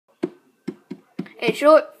a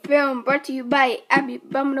short film brought to you by Abby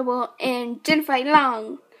Abominable and Jennifer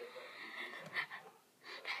Long.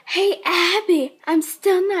 Hey Abby, I'm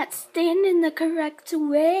still not standing the correct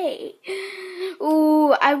way.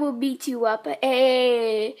 Ooh, I will beat you up.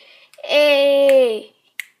 Hey.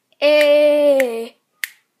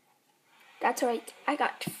 That's right, I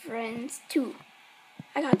got friends too.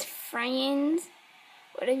 I got friends.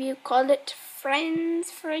 Whatever you call it,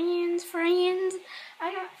 friends.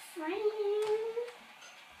 I got friends.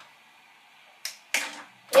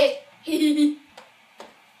 Hey.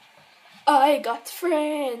 I got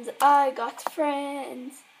friends.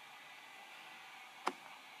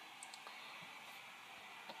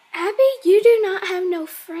 Abby, you do not have no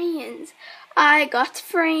friends. I got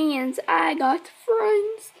friends.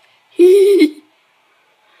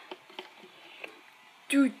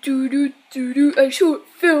 A short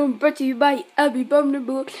film brought to you by Abby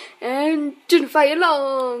Abominable and Jennifer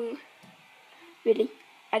Long. Really?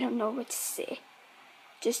 I don't know what to say.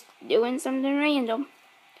 Just doing something random.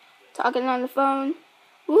 Talking on the phone.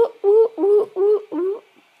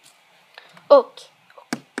 Okay.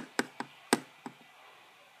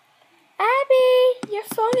 Abby, your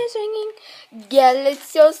phone is ringing. Yeah,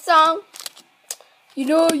 it's your song. You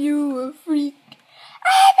know you a freak.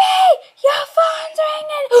 Abby, your phone's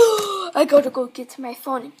ringing. I gotta go get to my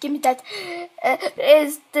phone. Give me that.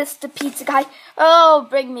 Is this the pizza guy? Oh,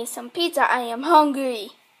 bring me some pizza. I am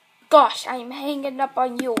hungry. Gosh, I am hanging up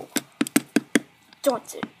on you.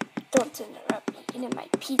 Don't interrupt me eating my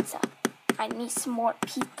pizza. I need some more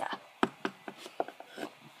pizza.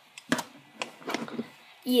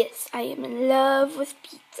 Yes, I am in love with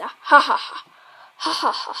pizza. Ha ha ha. Ha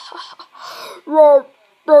ha ha ha ha.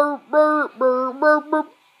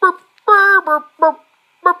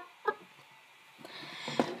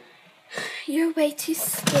 You're way too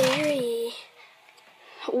scary.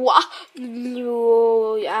 Wah.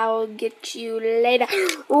 I'll get you later.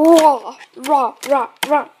 Rah, rah, rah,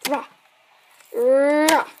 rah, rah.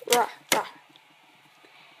 Rah, rah, rah.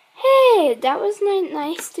 Hey, that was not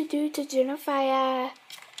nice to do to Jennifer.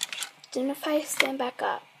 Jennifer, stand back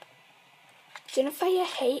up. Jennifer,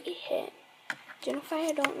 hate him.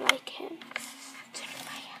 Jennifer, don't like him. Jennifer.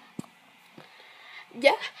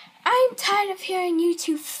 Yeah, I'm tired of hearing you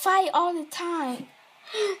two fight all the time.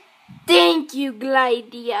 Thank you,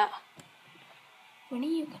 Glydia. When are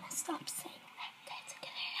you gonna stop saying that? That's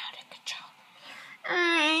getting out of control.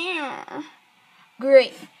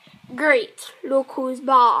 Great. Look who's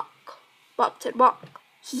back. Back to back.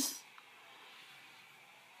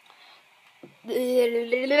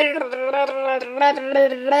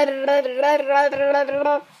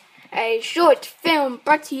 A short film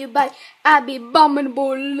brought to you by Abby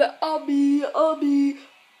Abominable. Abby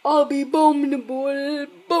Abominable.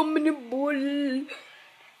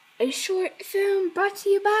 A short film brought to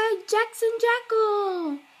you by Jackson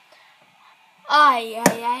Jackal.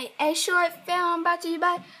 A short film brought to you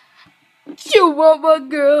by Chihuahua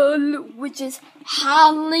Girl, which is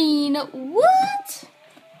howling. What?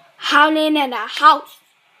 Howling in a house.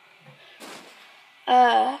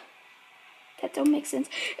 That don't make sense.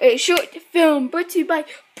 A short film brought to you by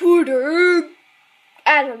Porter.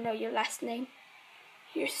 I don't know your last name.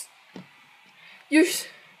 You're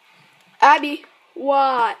Abby.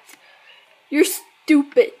 What? You're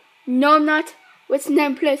stupid. No, I'm not. What's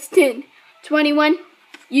 9 plus 10? 21.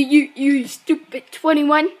 You stupid.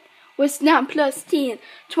 21. What's 9 plus 10?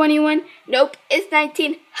 21. Nope, it's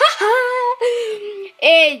 19. Ha ha.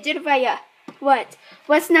 Hey, Jennifer. What?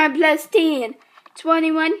 What's 9 plus 10?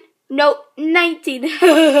 21. Nope, 19.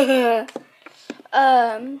 That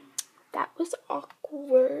was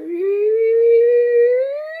awkward.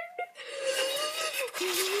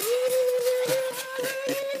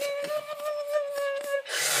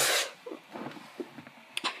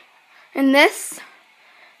 And this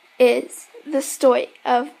is the story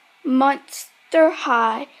of Monster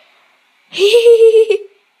High.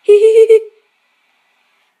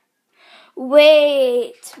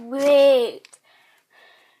 Wait.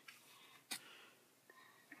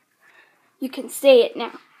 You can say it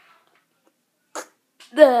now.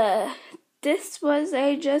 This was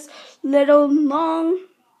a just little long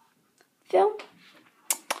film.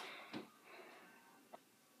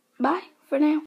 Bye for now.